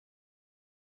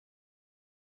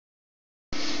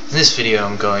In this video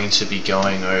I'm going to be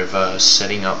going over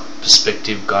setting up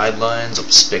perspective guidelines or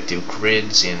perspective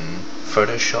grids in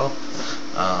Photoshop.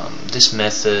 This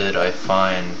method I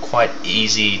find quite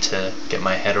easy to get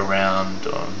my head around.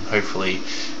 Hopefully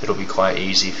it'll be quite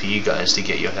easy for you guys to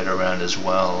get your head around as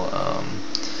well.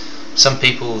 Some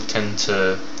people tend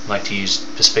to like to use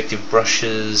perspective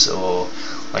brushes or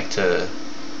like to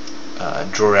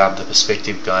draw out the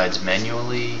perspective guides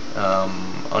manually.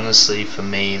 Honestly, for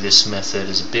me, this method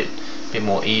is a bit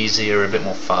more easier, a bit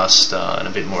more faster, and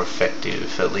a bit more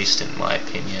effective, at least in my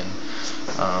opinion.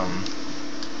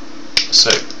 So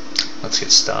let's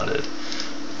get started.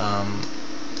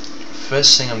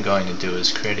 First thing I'm going to do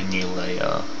is create a new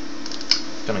layer.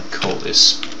 I'm going to call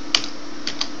this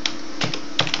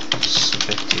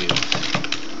perspective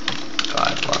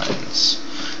guidelines.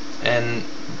 And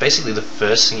basically the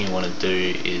first thing you want to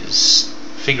do is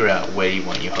figure out where you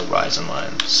want your horizon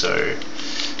line. So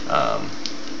I'm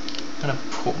going to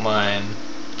put mine,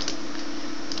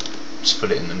 just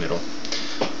put it in the middle.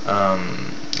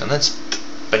 And that's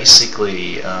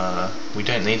basically, we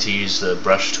don't need to use the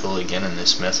brush tool again in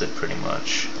this method pretty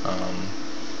much.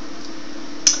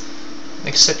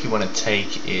 Next step you want to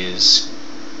take is,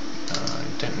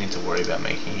 you don't need to worry about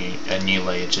making a new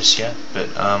layer just yet, but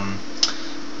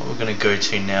what we're going to go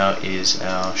to now is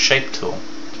our shape tool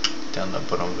down the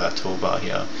bottom of our toolbar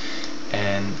here.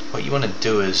 And what you want to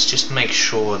do is just make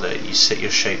sure that you set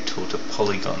your shape tool to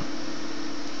polygon.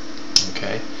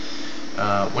 Okay.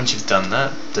 Once you've done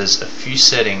that, there's a few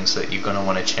settings that you're going to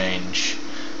want to change.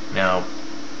 Now,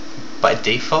 by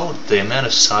default, the amount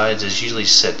of sides is usually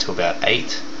set to about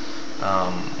 8.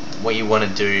 What you want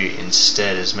to do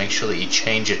instead is make sure that you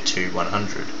change it to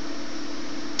 100.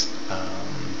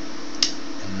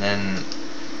 And then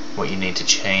what you need to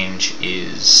change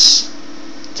is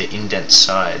the indent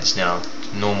sides. Now,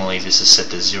 normally this is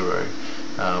set to 0.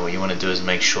 What you want to do is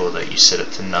make sure that you set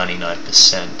it to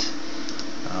 99%.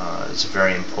 It's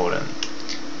very important.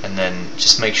 And then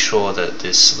just make sure that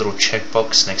this little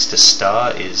checkbox next to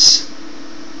star is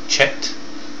checked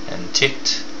and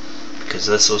ticked, because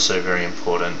that's also very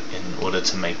important in order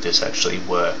to make this actually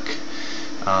work.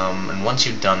 And once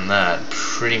you've done that,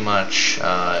 pretty much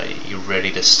you're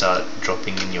ready to start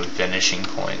dropping in your vanishing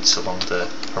points along the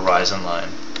horizon line.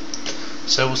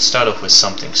 So we'll start off with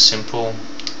something simple.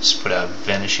 Just put our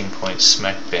vanishing point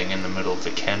smack bang in the middle of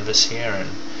the canvas here and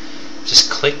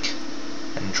just click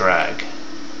and drag.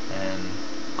 And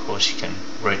of course you can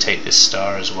rotate this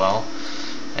star as well,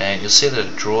 and you'll see that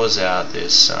it draws out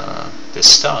this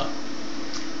star.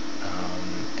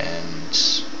 And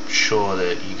sure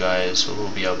that you guys will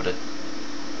all be able to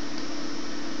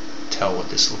tell what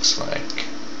this looks like.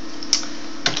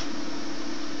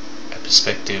 A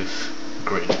perspective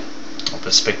grid, or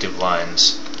perspective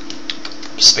lines,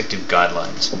 perspective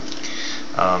guidelines.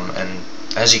 And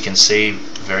as you can see,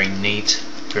 very neat,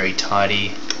 very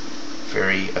tidy,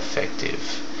 very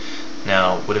effective.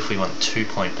 Now, what if we want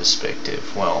 2-point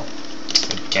perspective? Well,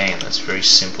 again, that's very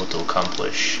simple to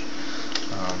accomplish.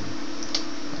 I'll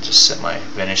just set my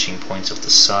vanishing points off the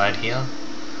side here.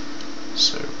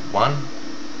 So 1,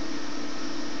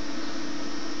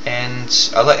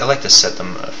 and I like to set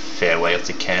them a fair way off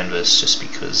the canvas, just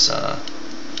because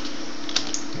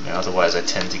otherwise I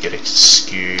tend to get a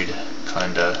skewed,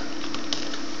 kind of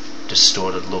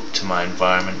distorted look to my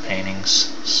environment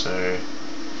paintings. So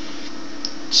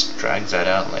just drag that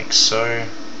out like so.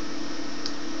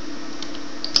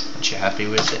 Once you're happy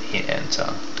with it, hit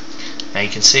enter. Now you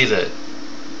can see that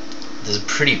there's a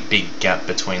pretty big gap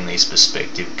between these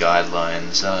perspective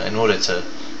guidelines. In order to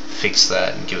fix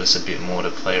that and give us a bit more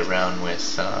to play around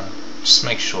with, just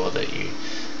make sure that you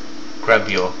grab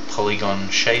your polygon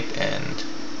shape and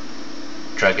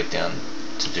drag it down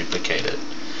to duplicate it.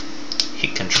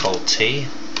 Hit Control T,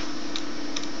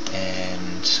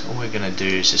 and all we're going to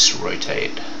do is just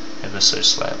rotate ever so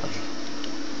slightly.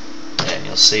 And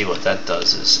you'll see what that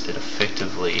does is it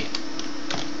effectively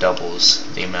doubles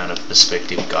the amount of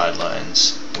perspective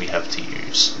guidelines we have to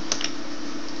use.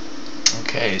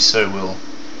 Okay, so we'll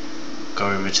go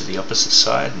over to the opposite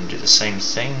side and do the same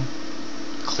thing.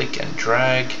 Click and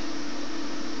drag,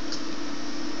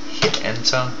 hit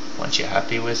enter once you're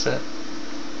happy with it.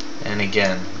 And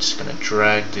again, I'm just going to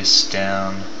drag this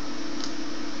down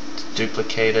to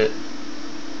duplicate it.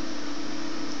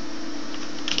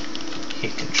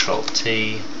 Hit Control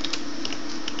T,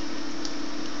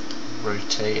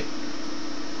 rotate,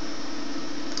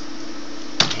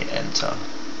 hit enter.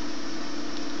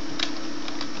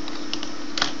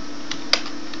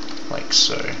 Like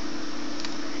so.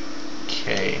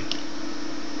 Okay.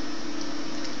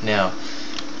 Now,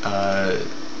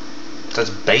 that's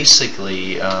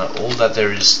basically all that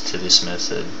there is to this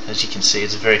method. As you can see,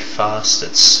 it's very fast,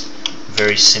 it's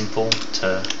very simple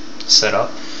to set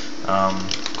up.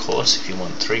 Of course, if you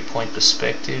want 3-point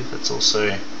perspective, that's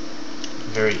also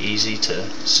very easy to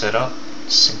set up.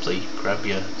 Simply grab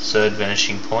your third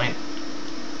vanishing point,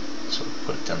 so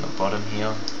put it down the bottom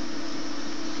here,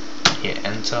 hit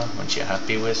enter once you're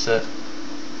happy with it,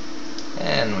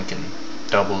 and we can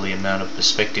double the amount of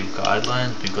perspective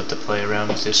guidelines. We've got to play around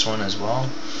with this one as well.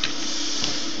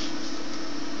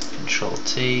 Control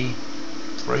T,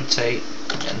 rotate,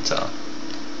 enter.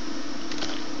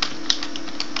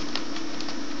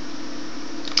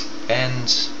 And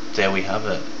there we have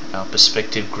it, our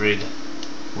perspective grid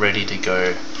ready to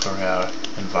go for our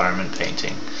environment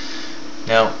painting.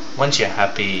 Now, once you're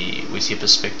happy with your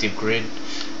perspective grid,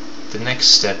 the next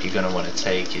step you're going to want to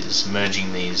take is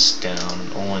merging these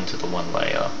down all into the one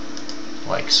layer,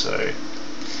 like so.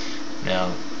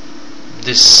 Now,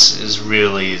 this is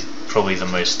really probably the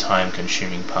most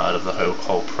time-consuming part of the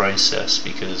whole process,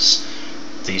 because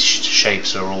these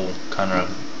shapes are all kind of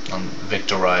on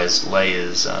vectorized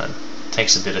layers. It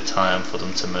takes a bit of time for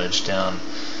them to merge down,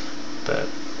 but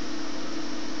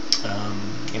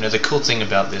you know, the cool thing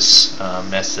about this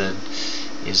method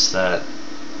is that,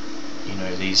 you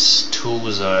know, these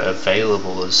tools are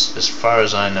available as far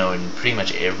as I know in pretty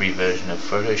much every version of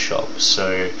Photoshop.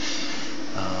 So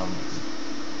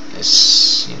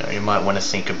it's, you know, you might want to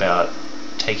think about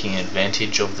taking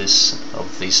advantage of these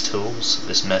tools, of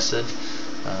this method,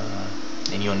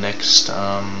 in your next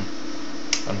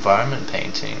environment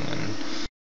painting.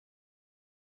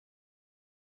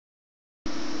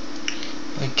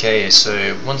 Okay,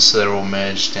 so once they're all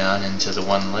merged down into the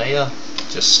one layer,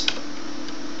 just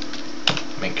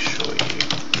make sure you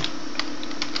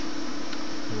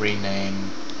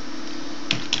rename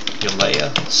your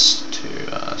layers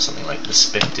to something like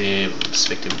perspective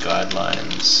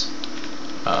guidelines,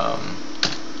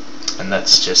 and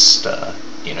that's just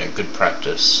you know, good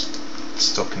practice.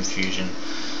 Stop confusion,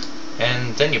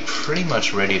 and then you're pretty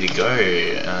much ready to go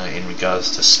in regards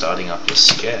to starting up your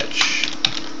sketch.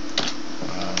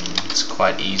 It's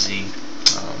quite easy.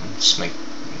 Just make,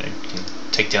 you know, you can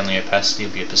take down the opacity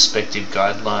of your perspective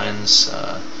guidelines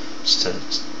just to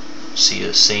see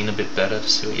the scene a bit better, to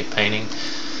see what you're painting.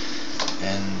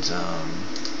 And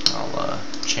I'll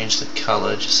change the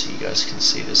color just so you guys can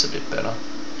see this a bit better.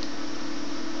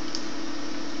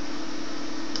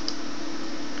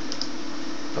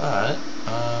 But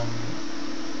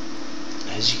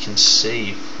as you can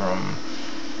see, from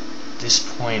this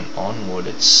point onward,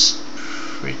 it's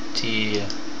pretty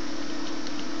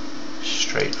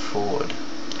straightforward.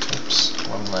 Oops,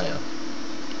 one layer.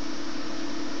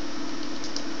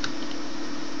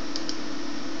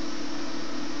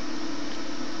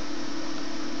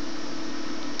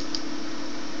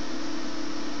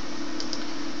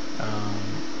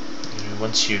 You know,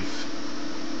 once you've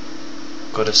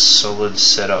got a solid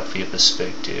setup for your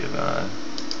perspective,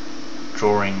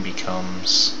 drawing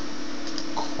becomes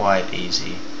quite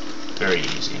easy, very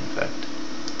easy in fact.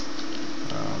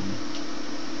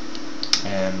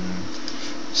 And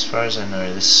as far as I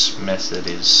know, this method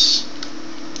is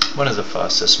one of the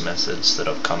fastest methods that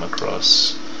I've come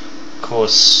across. Of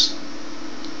course,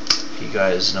 if you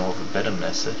guys know of a better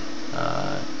method,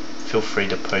 feel free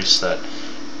to post that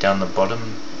down the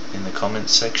bottom in the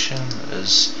comments section,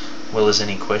 as well as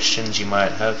any questions you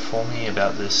might have for me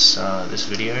about this this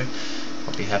video.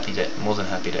 I'll be more than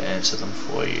happy to answer them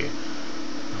for you.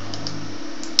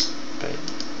 But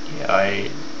yeah, I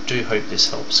do hope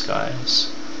this helps,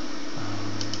 guys.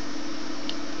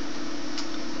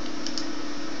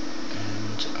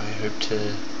 And I hope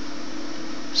to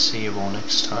see you all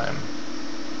next time.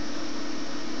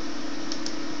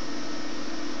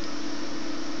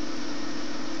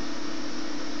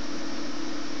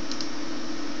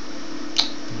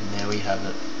 And there we have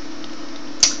it.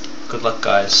 Good luck,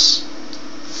 guys.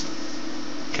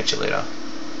 Catch you later.